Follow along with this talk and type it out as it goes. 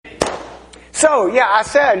So, yeah, I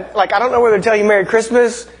said, I don't know whether to tell you Merry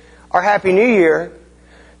Christmas or Happy New Year.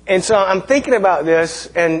 And so I'm thinking about this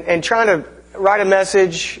and trying to write a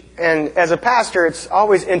message. And as a pastor, it's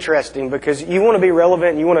always interesting because you want to be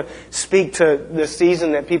relevant and you want to speak to the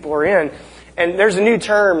season that people are in. And there's a new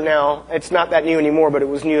term now. It's not that new anymore, but it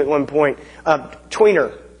was new at one point.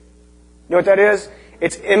 Tweener. You know what that is?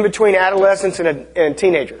 It's in between adolescence and a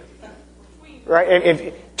teenager. Right?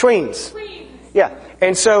 And tweens. Yeah.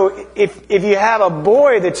 And so if you have a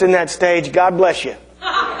boy that's in that stage, God bless you.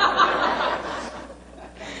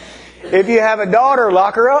 If you have a daughter,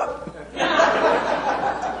 lock her up.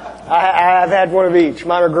 I've had one of each.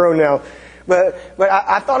 Mine are grown now. But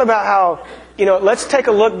I thought about how, let's take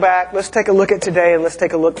a look back, let's take a look at today, and let's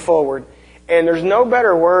take a look forward. And there's no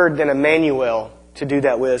better word than Emmanuel to do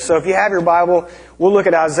that with. So if you have your Bible, we'll look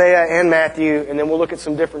at Isaiah and Matthew, and then we'll look at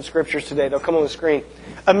some different scriptures today. They'll come on the screen.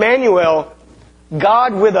 Emmanuel,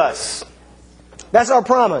 God with us. That's our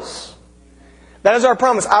promise. That is our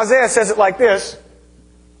promise. Isaiah says it like this.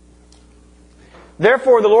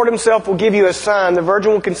 Therefore, the Lord Himself will give you a sign. The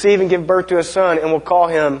virgin will conceive and give birth to a son, and will call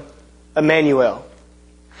him Emmanuel.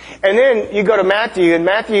 And then you go to Matthew, and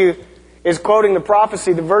Matthew is quoting the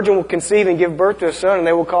prophecy, the virgin will conceive and give birth to a son, and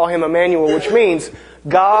they will call him Emmanuel, which means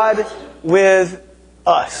God with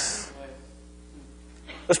us.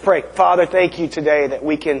 Let's pray. Father, thank you today that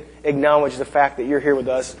we can acknowledge the fact that you're here with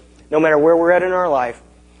us, no matter where we're at in our life,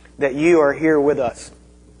 that you are here with us.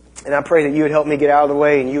 And I pray that you would help me get out of the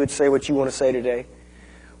way and you would say what you want to say today.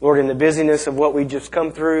 Lord, in the busyness of what we just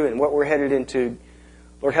come through and what we're headed into,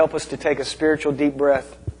 Lord, help us to take a spiritual deep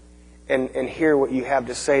breath and hear what you have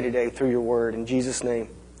to say today through your word. In Jesus' name,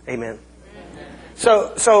 amen.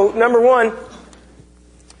 So number one,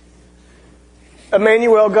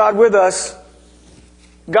 Emmanuel, God with us.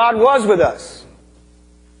 God was with us.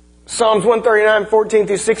 Psalms 139, 14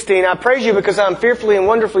 through 16. I praise you because I'm fearfully and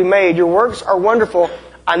wonderfully made. Your works are wonderful.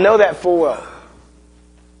 I know that full well.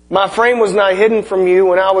 My frame was not hidden from you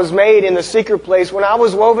when I was made in the secret place, when I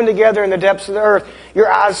was woven together in the depths of the earth.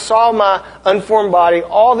 Your eyes saw my unformed body.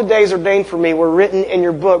 All the days ordained for me were written in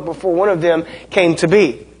your book before one of them came to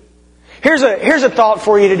be. Here's a thought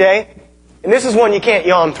for you today, and this is one you can't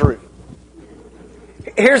yawn through.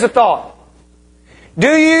 Here's a thought.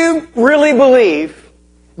 Do you really believe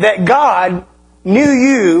that God knew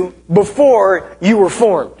you before you were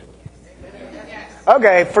formed?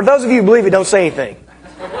 Okay, for those of you who believe it, don't say anything.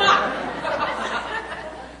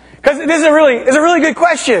 Because this is a really good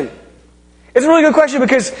question. It's a really good question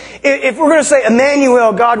because if we're going to say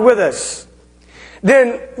Emmanuel, God with us,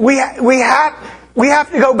 then we have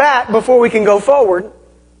to go back before we can go forward.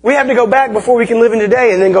 We have to go back before we can live in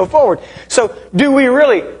today and then go forward. So do we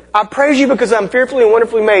really? I praise you because I'm fearfully and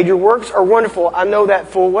wonderfully made. Your works are wonderful. I know that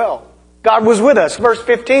full well. God was with us. Verse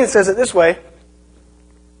 15 says it this way.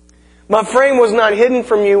 My frame was not hidden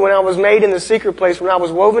from you when I was made in the secret place, when I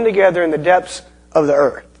was woven together in the depths of the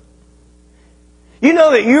earth. You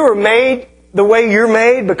know that you were made the way you're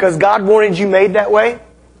made because God wanted you made that way?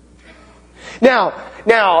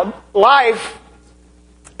 Now, life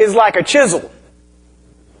is like a chisel.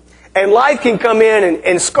 And life can come in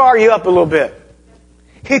and scar you up a little bit.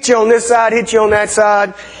 Hit you on this side, hit you on that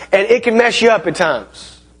side, and it can mess you up at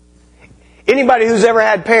times. Anybody who's ever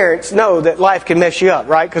had parents know that life can mess you up,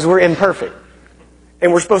 right? Because we're imperfect.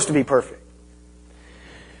 And we're supposed to be perfect.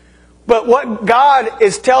 But what God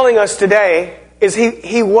is telling us today is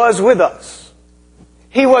He was with us.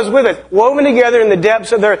 He was with us. Woven together in the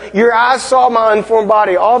depths of the earth. Your eyes saw my unformed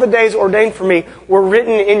body. All the days ordained for me were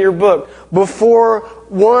written in your book before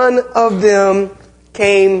one of them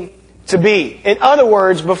came to be. In other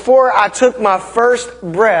words, before I took my first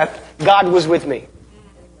breath, God was with me.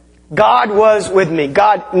 God was with me.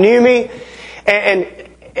 God knew me. And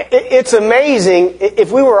it's amazing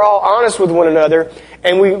if we were all honest with one another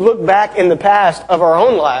and we look back in the past of our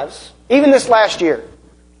own lives, even this last year.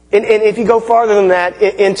 And if you go farther than that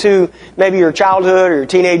into maybe your childhood or your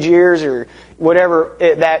teenage years or whatever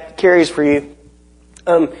that carries for you,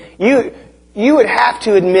 you would have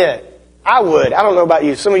to admit, I don't know about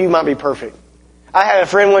you, some of you might be perfect. I had a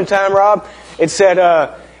friend one time, Rob, it said,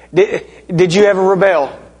 did you ever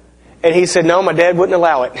rebel? And he said, no, my dad wouldn't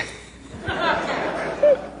allow it.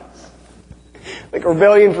 Like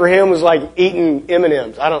rebellion for him was like eating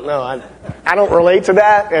M&Ms. I don't know. I don't relate to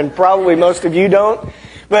that, and probably most of you don't.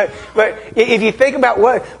 But if you think about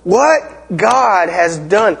what God has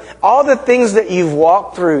done, all the things that you've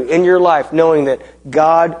walked through in your life, knowing that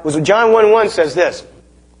God was... John 1:1 says this,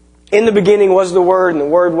 in the beginning was the Word, and the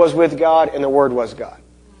Word was with God, and the Word was God.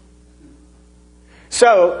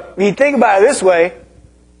 So, if you think about it this way,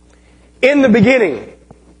 in the beginning,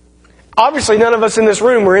 Obviously, none of us in this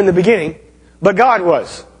room were in the beginning, but God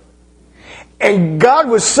was. And God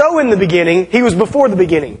was so in the beginning, He was before the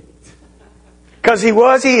beginning. Because He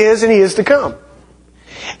was, He is, and He is to come.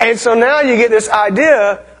 And so now you get this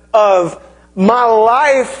idea of my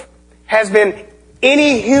life has been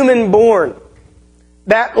any human born.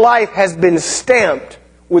 That life has been stamped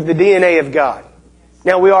with the DNA of God.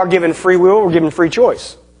 Now we are given free will, we're given free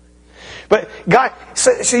choice. But God,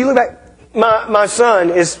 so you look back, my son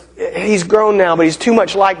he's grown now, but he's too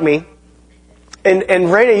much like me. And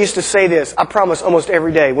Raina used to say this, I promise, almost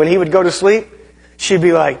every day. When he would go to sleep, she'd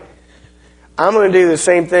be like, I'm going to do the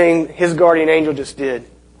same thing his guardian angel just did.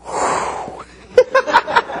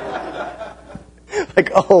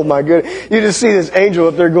 Like, oh my goodness. You just see this angel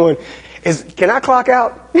up there going, can I clock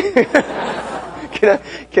out?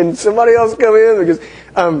 Can somebody else come in? Because,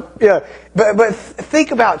 But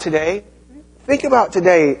think about today. Think about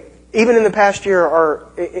today, even in the past year or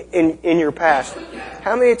in your past,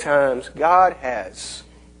 how many times God has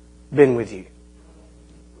been with you.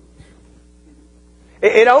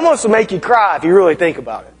 It almost will make you cry if you really think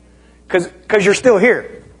about it. Because you're still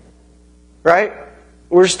here. Right?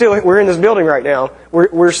 We're in this building right now.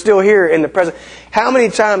 We're still here in the present. How many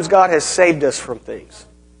times God has saved us from things?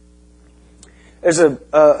 There's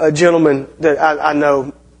a gentleman that I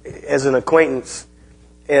know as an acquaintance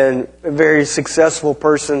and a very successful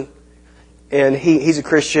person, and he's a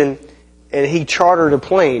Christian, and he chartered a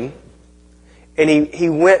plane, and he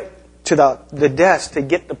went to the desk to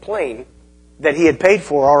get the plane that he had paid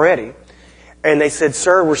for already, and they said,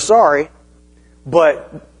 "Sir, we're sorry,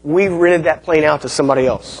 but we rented that plane out to somebody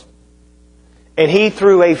else." And he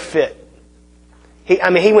threw a fit. He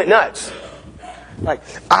went nuts. Like,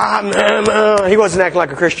 he wasn't acting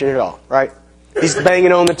like a Christian at all, right? He's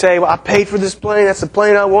banging on the table. I paid for this plane. That's the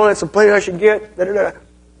plane I want. It's the plane I should get. Da-da-da.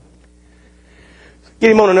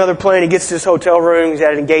 Get him on another plane. He gets to his hotel room. He's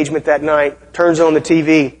at an engagement that night. Turns on the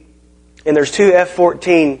TV. And there's two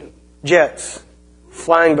F-14 jets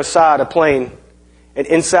flying beside a plane. And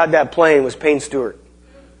inside that plane was Payne Stewart.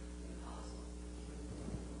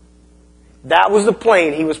 That was the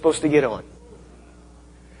plane he was supposed to get on.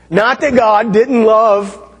 Not that God didn't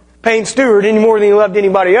love Payne Stewart any more than He loved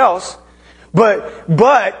anybody else. But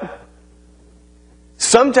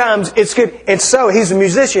sometimes it's good. And so he's a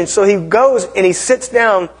musician. So he goes and he sits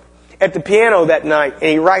down at the piano that night and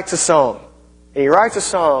he writes a song. And he writes a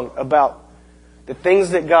song about the things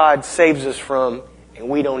that God saves us from and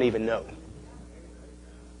we don't even know.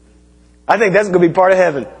 I think that's going to be part of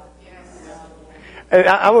heaven. And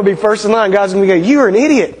I'm going to be first in line. God's going to go, "You're an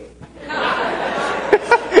idiot.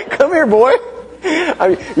 Come here, boy.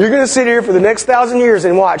 You're going to sit here for the next 1,000 years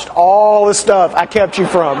and watch all the stuff I kept you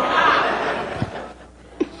from."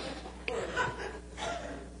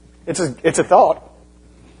 It's a thought.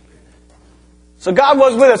 So God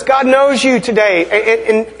was with us. God knows you today.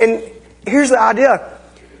 And here's the idea.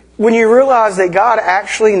 When you realize that God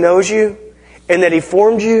actually knows you and that He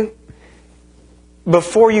formed you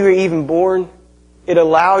before you were even born, it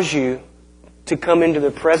allows you to come into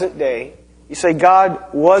the present day. You say,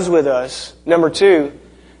 God was with us. Number 2,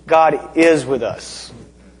 God is with us.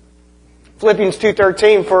 Philippians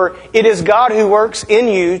 2:13, "For it is God who works in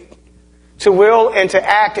you to will and to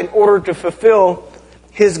act in order to fulfill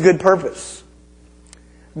His good purpose."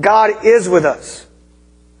 God is with us.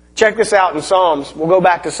 Check this out in Psalms. We'll go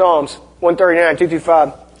back to Psalms 139,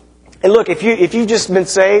 2-5. And look, if you've just been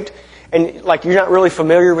saved and like you're not really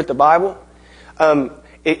familiar with the Bible,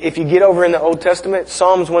 if you get over in the Old Testament,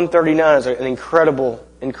 Psalms 139 is an incredible,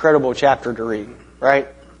 incredible chapter to read, right?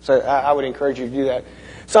 So I would encourage you to do that.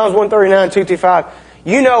 Psalms 139, 2-5.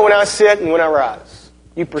 "You know when I sit and when I rise.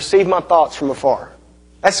 You perceive my thoughts from afar."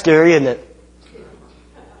 That's scary, isn't it?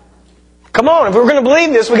 Come on, if we're going to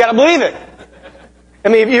believe this, we got to believe it. I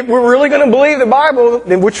mean, if we're really going to believe the Bible,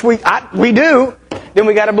 then which we do, then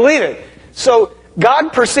we got to believe it. So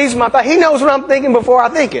God perceives my thoughts. He knows what I'm thinking before I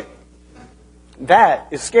think it. That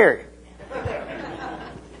is scary.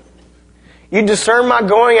 "You discern my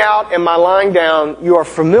going out and my lying down. You are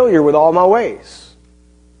familiar with all my ways."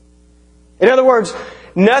 In other words,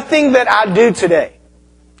 nothing that I do today,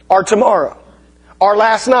 or tomorrow, or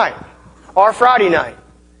last night, or Friday night,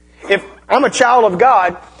 if I'm a child of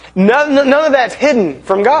God, none of that's hidden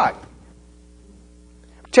from God.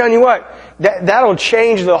 I'm telling you what, that'll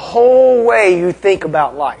change the whole way you think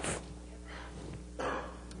about life.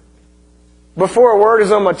 Before a word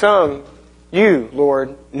is on my tongue, you,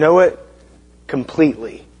 Lord, know it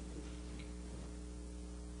completely.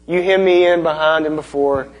 You hem me in behind and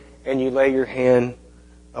before, and you lay your hand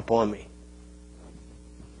upon me.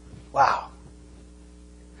 Wow.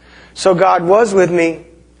 So God was with me.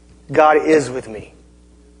 God is with me.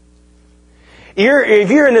 If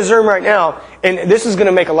you're in this room right now, and this is going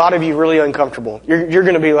to make a lot of you really uncomfortable. You're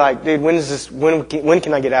going to be like, dude, when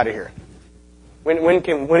can I get out of here? When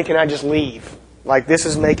can I just leave? Like, this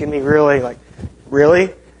is making me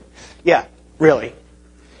really? Yeah, really.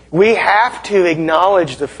 We have to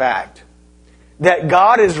acknowledge the fact that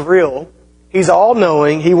God is real. He's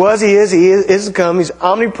all-knowing. He was, He is to come. He's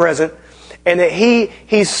omnipresent. And that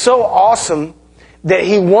He's so awesome that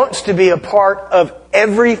He wants to be a part of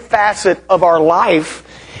every facet of our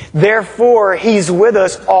life. Therefore, He's with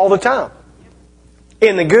us all the time.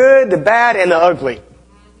 In the good, the bad, and the ugly.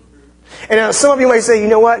 And now some of you might say, you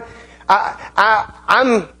know what?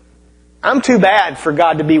 I'm too bad for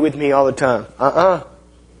God to be with me all the time.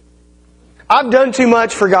 I've done too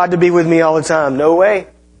much for God to be with me all the time. No way.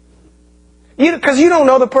 Because you don't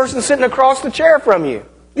know the person sitting across the chair from you.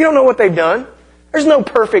 You don't know what they've done. There's no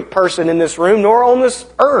perfect person in this room, nor on this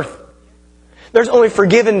earth. There's only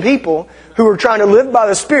forgiven people who are trying to live by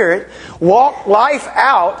the Spirit, walk life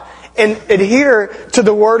out, and adhere to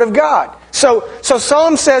the Word of God. So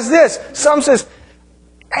Psalm says this. Psalm says,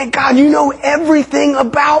 hey, God, you know everything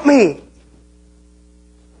about me.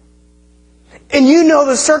 And you know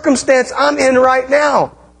the circumstance I'm in right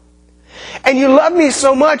now. And you love me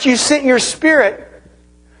so much, you sent your Spirit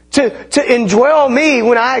to indwell me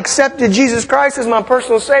when I accepted Jesus Christ as my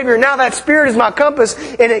personal Savior. Now that Spirit is my compass,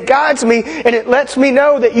 and it guides me, and it lets me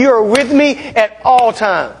know that you are with me at all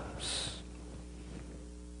times.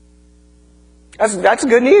 That's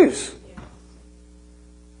good news.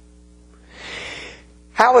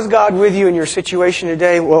 How is God with you in your situation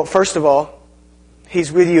today? Well, first of all,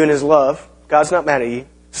 He's with you in His love. God's not mad at you.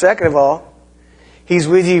 Second of all, He's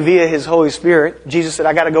with you via His Holy Spirit. Jesus said,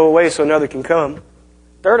 I got to go away so another can come.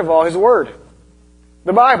 Third of all, His Word.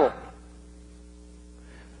 The Bible.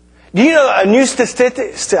 Do you know a new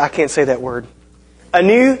statistic? I can't say that word. A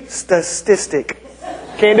new statistic.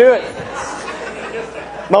 Can't do it.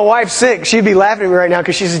 My wife's sick. She'd be laughing at me right now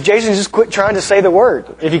because she says, Jason, just quit trying to say the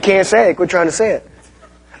word. If you can't say it, quit trying to say it.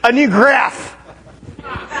 A new graph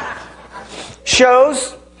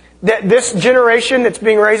shows that this generation that's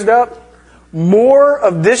being raised up, more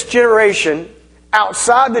of this generation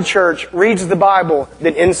outside the church reads the Bible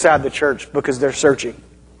than inside the church because they're searching.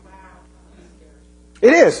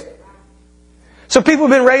 It is. So people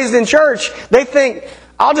have been raised in church, they think,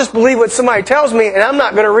 I'll just believe what somebody tells me and I'm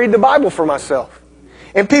not going to read the Bible for myself.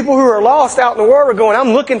 And people who are lost out in the world are going, I'm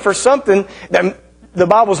looking for something that the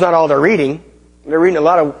Bible's not all they're reading. They're reading a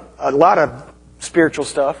lot of spiritual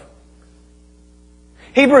stuff.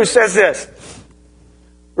 Hebrews says this.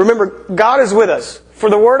 Remember, God is with us. For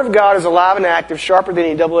the Word of God is alive and active, sharper than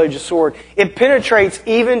any double-edged sword. It penetrates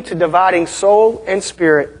even to dividing soul and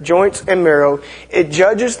spirit, joints and marrow. It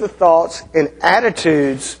judges the thoughts and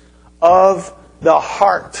attitudes of the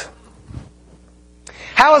heart.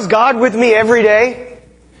 How is God with me every day?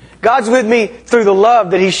 God's with me through the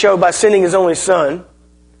love that He showed by sending His only Son.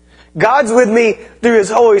 God's with me through His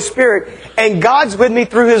Holy Spirit. And God's with me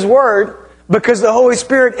through His Word because the Holy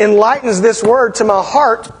Spirit enlightens this Word to my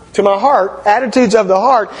heart, attitudes of the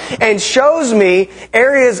heart, and shows me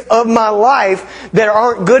areas of my life that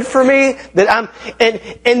aren't good for me,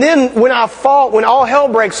 and then when I fall, when all hell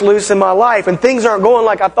breaks loose in my life and things aren't going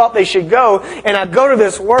like I thought they should go, and I go to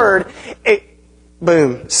this Word, it,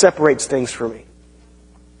 boom, separates things for me.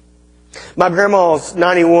 My grandma's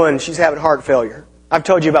 91. She's having heart failure. I've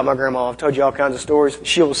told you about my grandma. I've told you all kinds of stories.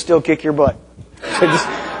 She'll still kick your butt.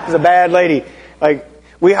 She's a bad lady. Like,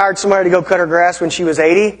 we hired somebody to go cut her grass when she was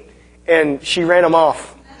 80, and she ran them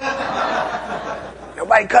off.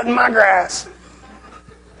 Nobody cutting my grass.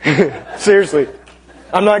 Seriously.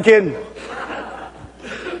 I'm not kidding.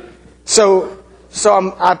 So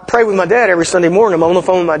I pray with my dad every Sunday morning. I'm on the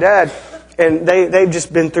phone with my dad. And they've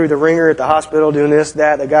just been through the ringer at the hospital, doing this,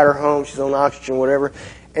 that. They got her home. She's on oxygen, whatever.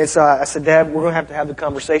 And so I said, Dad, we're going to have the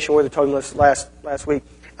conversation with her. I told him this last week.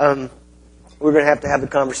 We're going to have the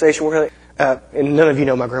conversation. And none of you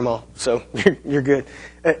know my grandma, so you're good.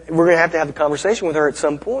 We're going to have the conversation with her at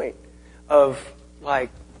some point of, like,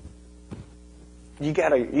 you got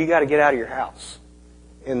to get out of your house.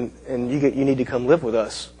 And you need to come live with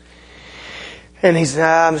us. And he said,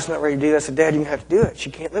 I'm just not ready to do that. I said, Dad, you're going to have to do it. She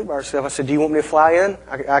can't live by herself. I said, do you want me to fly in?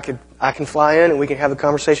 I can fly in and we can have the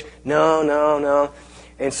conversation. No.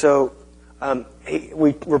 And so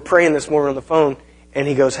we're praying this morning on the phone, and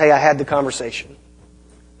he goes, hey, I had the conversation.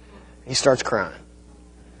 He starts crying.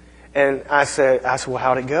 And I said, well,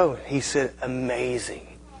 how'd it go? He said, amazing.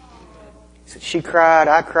 He said, she cried,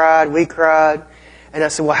 I cried, we cried. And I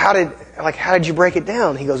said, well, how did you break it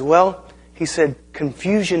down? He goes, well, he said,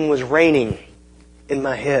 confusion was reigning in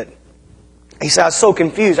my head. He said, I was so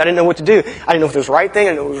confused. I didn't know what to do. I didn't know if it was the right thing.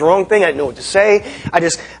 I didn't know if it was the wrong thing. I didn't know what to say.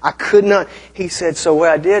 I could not. He said, so what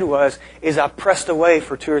I did is I pressed away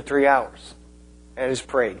for 2 or 3 hours. And I just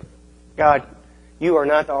prayed. God, you are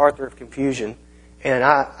not the author of confusion. And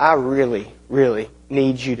I really, really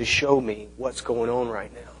need you to show me what's going on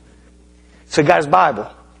right now. So he got his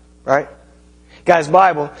Bible, right? Got his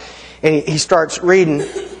Bible. And he starts reading.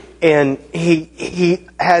 And he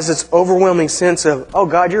has this overwhelming sense of, oh,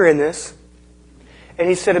 God, you're in this. And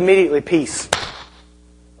he said immediately, peace.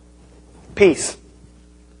 Peace.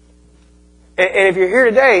 And if you're here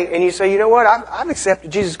today and you say, you know what, I've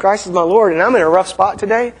accepted Jesus Christ as my Lord and I'm in a rough spot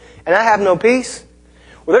today and I have no peace.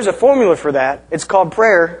 Well, there's a formula for that. It's called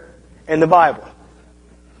prayer and the Bible.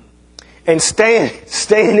 And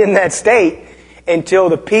staying in that state until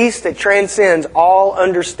the peace that transcends all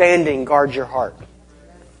understanding guards your heart.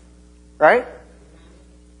 Right?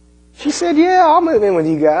 She said, yeah, I'll move in with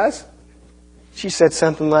you guys. She said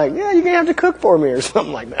something like, yeah, you're going to have to cook for me or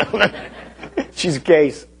something like that. She's a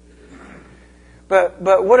case. But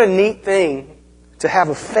what a neat thing to have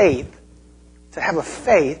a faith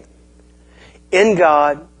in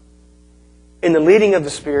God, in the leading of the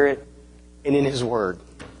Spirit, and in His Word.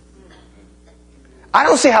 I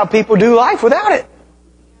don't see how people do life without it.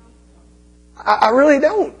 I really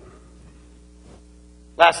don't.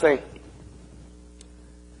 Last thing.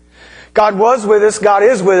 God was with us, God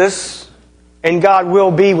is with us, and God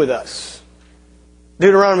will be with us.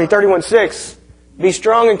 Deuteronomy 31:6. Be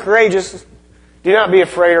strong and courageous. Do not be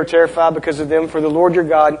afraid or terrified because of them, for the Lord your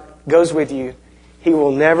God goes with you. He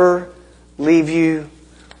will never leave you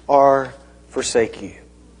or forsake you.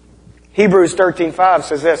 Hebrews 13:5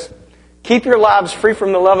 says this. Keep your lives free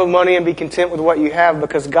from the love of money and be content with what you have,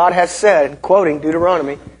 because God has said, quoting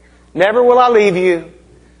Deuteronomy, never will I leave you,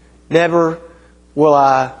 never will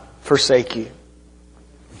I forsake you.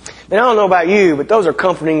 And I don't know about you, but those are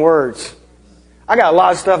comforting words. I got a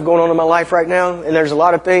lot of stuff going on in my life right now, and there's a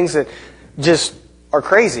lot of things that just are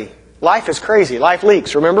crazy. Life is crazy. Life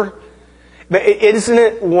leaks, remember? But isn't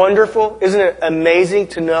it wonderful? Isn't it amazing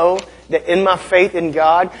to know that in my faith in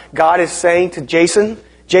God, God is saying to Jason,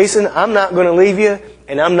 I'm not going to leave you,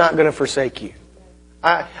 and I'm not going to forsake you.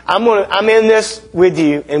 I'm in this with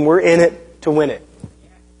you, and we're in it to win it.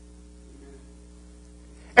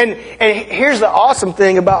 And here's the awesome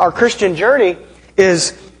thing about our Christian journey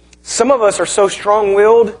is some of us are so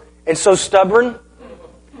strong-willed and so stubborn.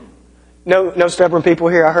 No stubborn people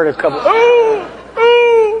here. I heard a couple.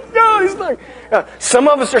 No, he's like. Some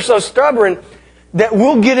of us are so stubborn that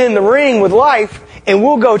we'll get in the ring with life and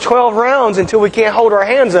we'll go 12 rounds until we can't hold our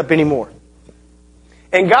hands up anymore.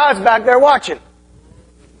 And God's back there watching.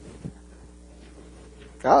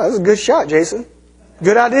 Oh, that was a good shot, Jason.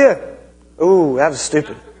 Good idea. Ooh, that was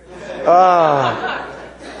stupid.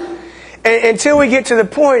 Until we get to the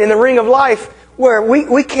point in the ring of life where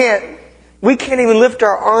we can't even lift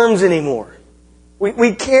our arms anymore.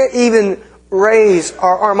 We can't even raise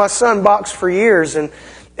our arm. My son boxed for years, and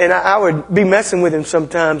I would be messing with him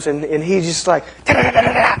sometimes, and he's just like,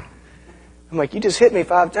 da-da-da-da-da. I'm like, you just hit me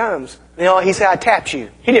 5 times. You know, he said, I tapped you.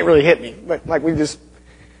 He didn't really hit me, but like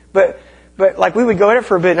like we would go at it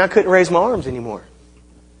for a bit, and I couldn't raise my arms anymore.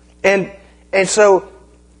 And so,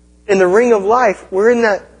 in the ring of life, we're in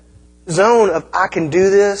that zone of, I can do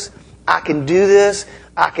this, I can do this,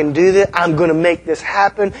 I can do this, I'm going to make this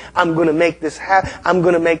happen, I'm going to make this happen, I'm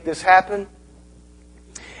going to make this happen.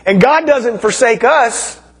 And God doesn't forsake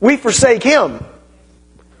us, we forsake Him.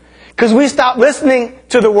 Because we stop listening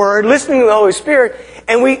to the Word, listening to the Holy Spirit,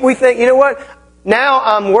 and we think, you know what, now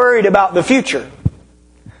I'm worried about the future.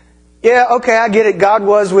 Yeah, okay, I get it, God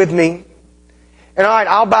was with me. And alright,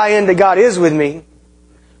 I'll buy into God is with me.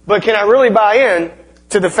 But can I really buy in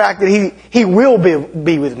to the fact that He will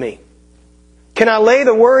be with me? Can I lay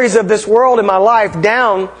the worries of this world in my life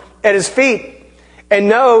down at His feet and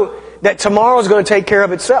know that tomorrow is going to take care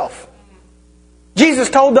of itself? Jesus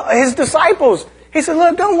told His disciples, He said,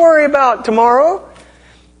 look, don't worry about tomorrow.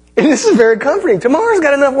 And this is very comforting. Tomorrow's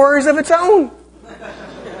got enough worries of its own.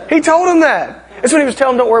 He told them that. That's what He was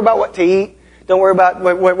telling them. Don't worry about what to eat. Don't worry about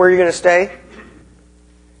where you're going to stay.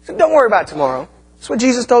 He said, don't worry about tomorrow. That's what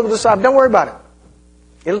Jesus told the disciples. Don't worry about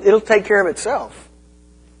it. It'll take care of itself.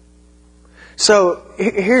 So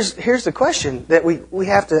here's the question that we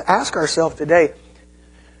have to ask ourselves today.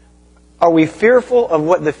 Are we fearful of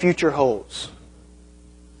what the future holds?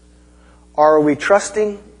 Or are we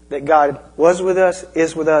trusting that God was with us,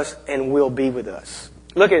 is with us, and will be with us?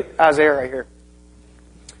 Look at Isaiah right here.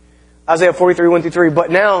 Isaiah 43:1-3. But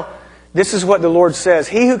now, this is what the Lord says.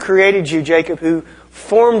 He who created you, Jacob, who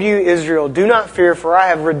formed you, Israel, do not fear, for I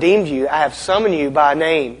have redeemed you. I have summoned you by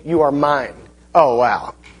name. You are mine. Oh,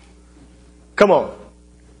 wow. Come on.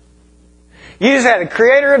 You just had the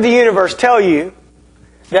creator of the universe tell you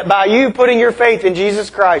that by you putting your faith in Jesus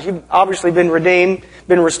Christ, you've obviously been redeemed,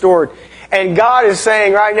 been restored. And God is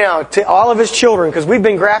saying right now to all of His children, because we've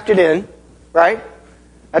been grafted in, right?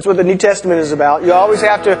 That's what the New Testament is about. You always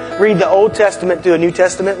have to read the Old Testament through a New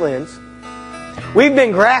Testament lens. We've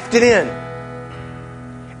been grafted in.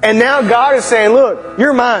 And now God is saying, look,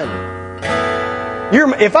 you're mine.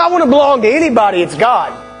 If I want to belong to anybody, it's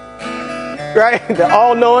God. Right? The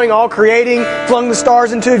all-knowing, all-creating, flung the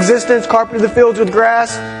stars into existence, carpeted the fields with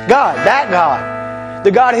grass. God, that God.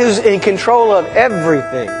 The God who's in control of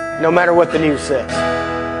everything, no matter what the news says.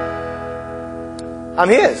 I'm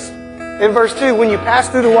His. In verse 2, when you pass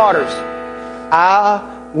through the waters,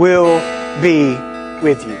 I will be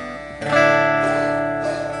with you.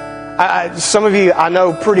 Some of you I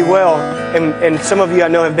know pretty well, and some of you I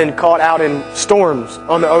know have been caught out in storms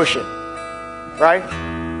on the ocean. Right?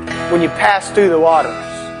 When you pass through the waters.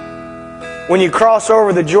 When you cross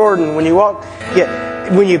over the Jordan, when you walk,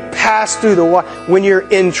 when you pass through the water, when you're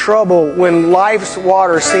in trouble, when life's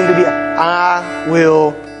waters seem to be, I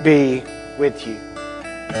will be with you.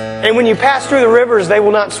 And when you pass through the rivers, they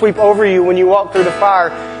will not sweep over you. When you walk through the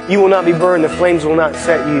fire, you will not be burned. The flames will not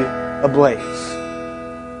set you ablaze.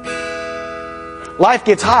 Life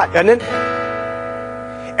gets hot, doesn't it?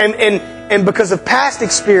 And because of past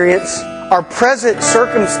experience, our present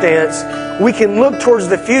circumstance, we can look towards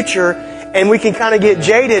the future and we can kind of get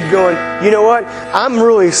jaded going, you know what? I'm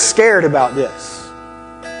really scared about this.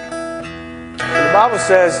 And the Bible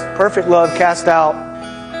says, perfect love casts out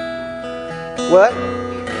what?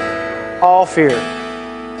 All fear.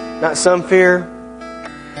 Not some fear,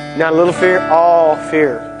 not a little fear, all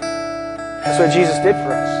fear. That's what Jesus did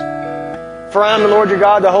for us. For I am the Lord your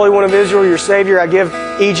God, the Holy One of Israel, your Savior. I give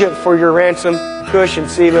Egypt for your ransom, Cush and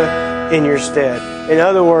Seba in your stead. In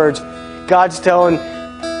other words, God's telling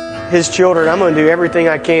His children, I'm going to do everything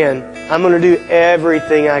I can. I'm going to do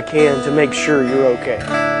everything I can to make sure you're okay.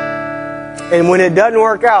 And when it doesn't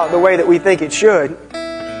work out the way that we think it should,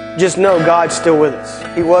 just know God's still with us.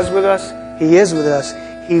 He was with us. He is with us.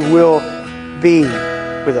 He will be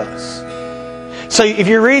with us. So if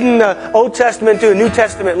you're reading the Old Testament through a New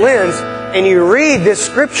Testament lens, and you read this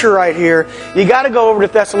scripture right here, you got to go over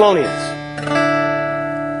to Thessalonians.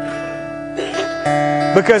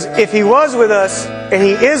 Because if He was with us, and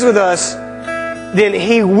He is with us, then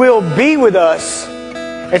He will be with us.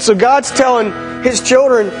 And so God's telling His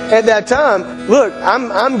children at that time, look,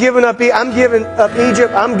 I'm giving up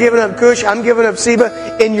Egypt, I'm giving up Cush, I'm giving up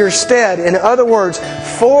Seba in your stead. In other words,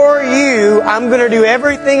 for you, I'm going to do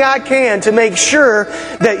everything I can to make sure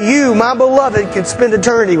that you, my beloved, can spend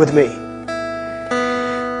eternity with me.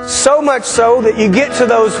 So much so that you get to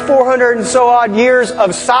those 400 and so odd years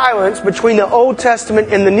of silence between the Old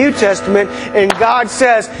Testament and the New Testament, and God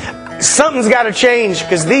says, something's got to change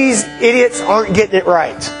because these idiots aren't getting it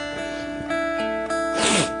right.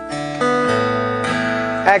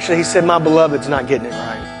 Actually, He said, my beloved's not getting it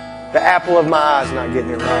right. The apple of my eye is not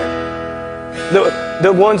getting it right.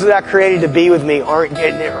 The ones that I created to be with me aren't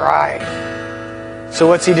getting it right. So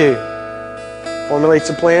what's He do? Formulates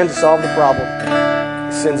a plan to solve the problem.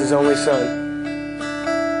 He sends His only Son.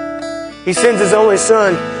 He sends His only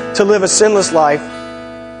Son to live a sinless life,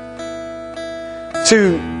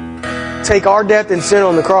 to take our death and sin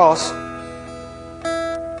on the cross.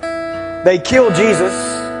 They killed Jesus,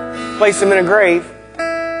 placed Him in a grave,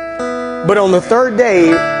 but on the third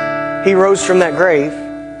day, He rose from that grave.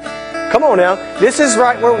 Come on now, this is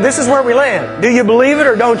where we land. Do you believe it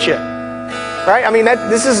or don't you? Right? I mean,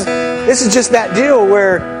 this is just that deal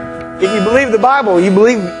where if you believe the Bible, you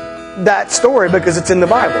believe that story because it's in the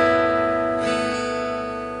Bible.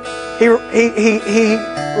 He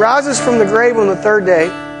rises from the grave on the third day.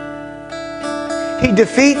 He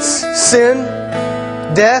defeats sin,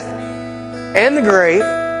 death, and the grave.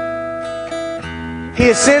 He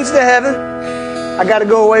ascends to heaven. I got to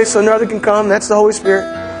go away so another can come. That's the Holy Spirit.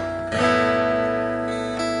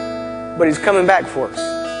 But He's coming back for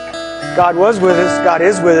us. God was with us, God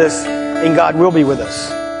is with us, and God will be with us.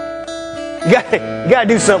 You got to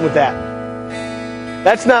do something with that.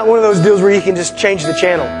 That's not one of those deals where you can just change the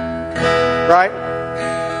channel. Right?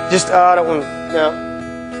 Just, I don't want to, no.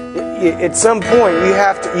 At some point, you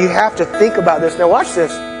have to think about this. Now watch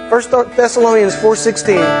this. 1 Thessalonians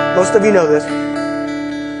 4:16. Most of you know this.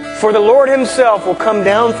 For the Lord Himself will come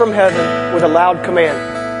down from heaven with a loud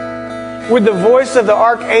command, with the voice of the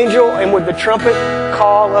archangel and with the trumpet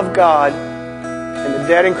call of God, and the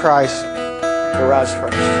dead in Christ will rise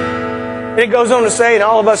first. And it goes on to say, and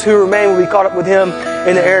all of us who remain will be caught up with Him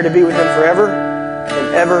in the air to be with Him forever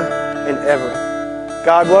and ever and ever.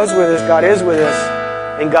 God was with us, God is with us,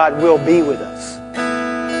 and God will be with us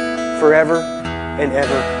forever and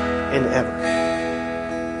ever and ever.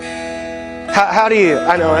 How do you...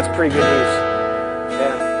 I know, that's pretty good news.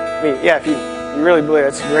 Yeah, I mean, yeah, if you really believe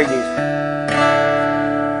it, that's great news.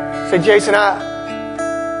 Say, Jason,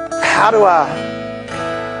 how do I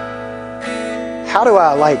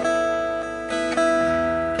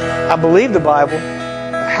I believe the Bible.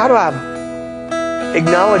 How do I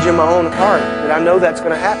acknowledge in my own heart that I know that's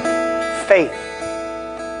going to happen? Faith.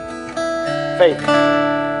 Faith.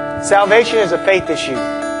 Salvation is a faith issue.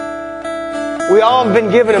 We all have been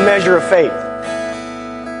given a measure of faith.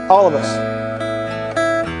 All of us.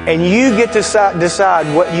 And you get to decide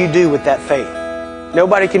what you do with that faith.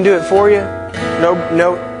 Nobody can do it for you.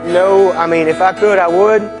 No. I mean, if I could, I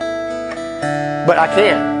would. But I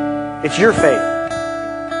can't. It's your faith.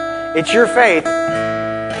 It's your faith.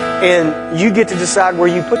 And you get to decide where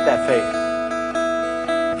you put that faith.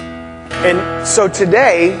 And so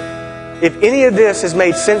today, if any of this has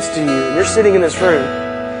made sense to you, and you're sitting in this room,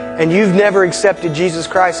 and you've never accepted Jesus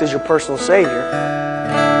Christ as your personal Savior,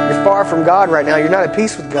 you're far from God right now, you're not at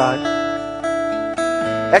peace with God,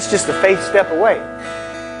 that's just a faith step away.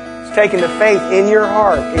 It's taking the faith in your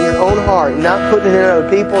heart, in your own heart, not putting it in other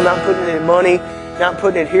people, not putting it in money, not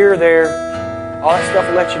putting it here or there. All that stuff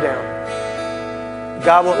will let you down.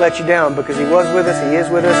 God won't let you down because He was with us, He is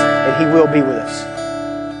with us, and He will be with us.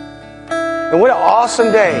 And what an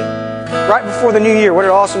awesome day. Right before the new year, what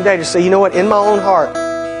an awesome day to say, you know what, in my own heart,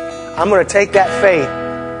 I'm going to take that faith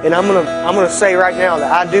and I'm going to say right now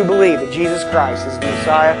that I do believe that Jesus Christ is the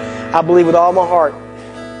Messiah. I believe with all my heart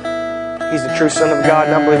He's the true Son of God,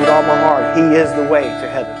 and I believe with all my heart He is the way to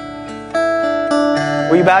heaven.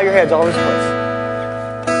 Will you bow your heads all over this place?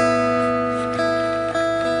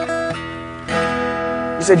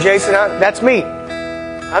 You said, Jason, that's me.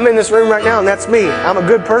 I'm in this room right now and that's me. I'm a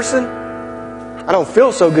good person. I don't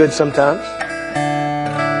feel so good sometimes.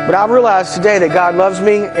 But I realize today that God loves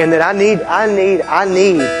me and that I need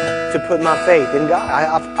to put my faith in God.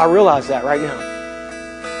 I realize that right now.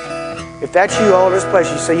 If that's you all over this place,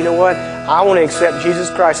 you say, you know what? I want to accept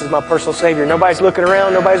Jesus Christ as my personal Savior. Nobody's looking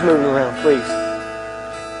around. Nobody's moving around. Please.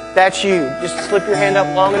 If that's you, just slip your hand up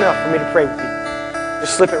long enough for me to pray with you.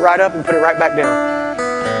 Just slip it right up and put it right back down.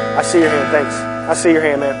 I see your hand, thanks. I see your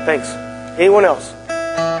hand, man, thanks. Anyone else?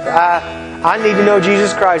 I need to know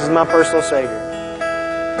Jesus Christ as my personal Savior.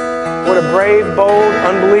 What a brave, bold,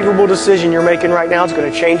 unbelievable decision you're making right now. It's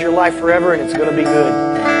going to change your life forever and it's going to be good.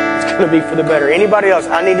 It's going to be for the better. Anybody else?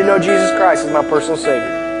 I need to know Jesus Christ as my personal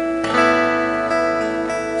Savior.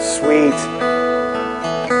 Sweet.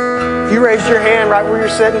 If you raised your hand right where you're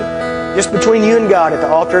sitting, just between you and God at the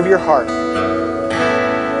altar of your heart,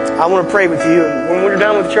 I want to pray with you. And when we're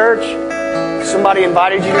done with church, if somebody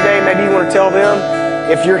invited you today, maybe you want to tell them.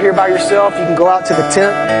 If you're here by yourself, you can go out to the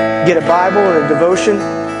tent, get a Bible and a devotion.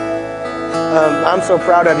 I'm so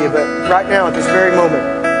proud of you. But right now, at this very moment,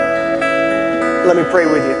 let me pray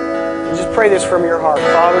with you. And just pray this from your heart.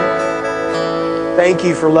 Father, thank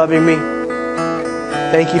you for loving me.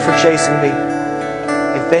 Thank you for chasing me.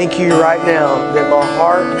 And thank you right now that my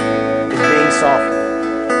heart is being softened.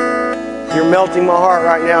 You're melting my heart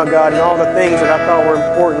right now, God, and all the things that I thought were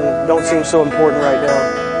important don't seem so important right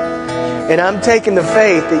now. And I'm taking the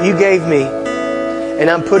faith that you gave me, and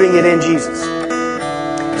I'm putting it in Jesus.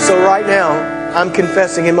 So right now, I'm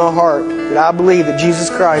confessing in my heart that I believe that Jesus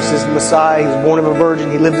Christ is the Messiah. He was born of a virgin.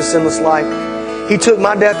 He lived a sinless life. He took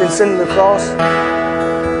my death and sin to the cross.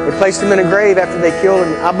 They placed Him in a grave after they killed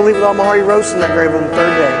Him. I believe with all my heart He rose from that grave on the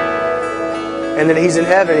third day. And that He's in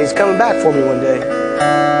heaven. He's coming back for me one day.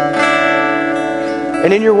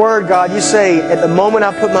 And in your word, God, you say, at the moment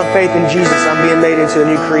I put my faith in Jesus, I'm being made into a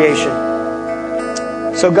new creation.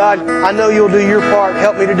 So God, I know you'll do your part.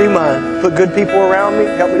 Help me to do mine. Put good people around me.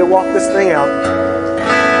 Help me to walk this thing out.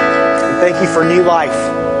 And thank you for new life.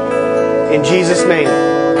 In Jesus' name,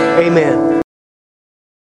 amen.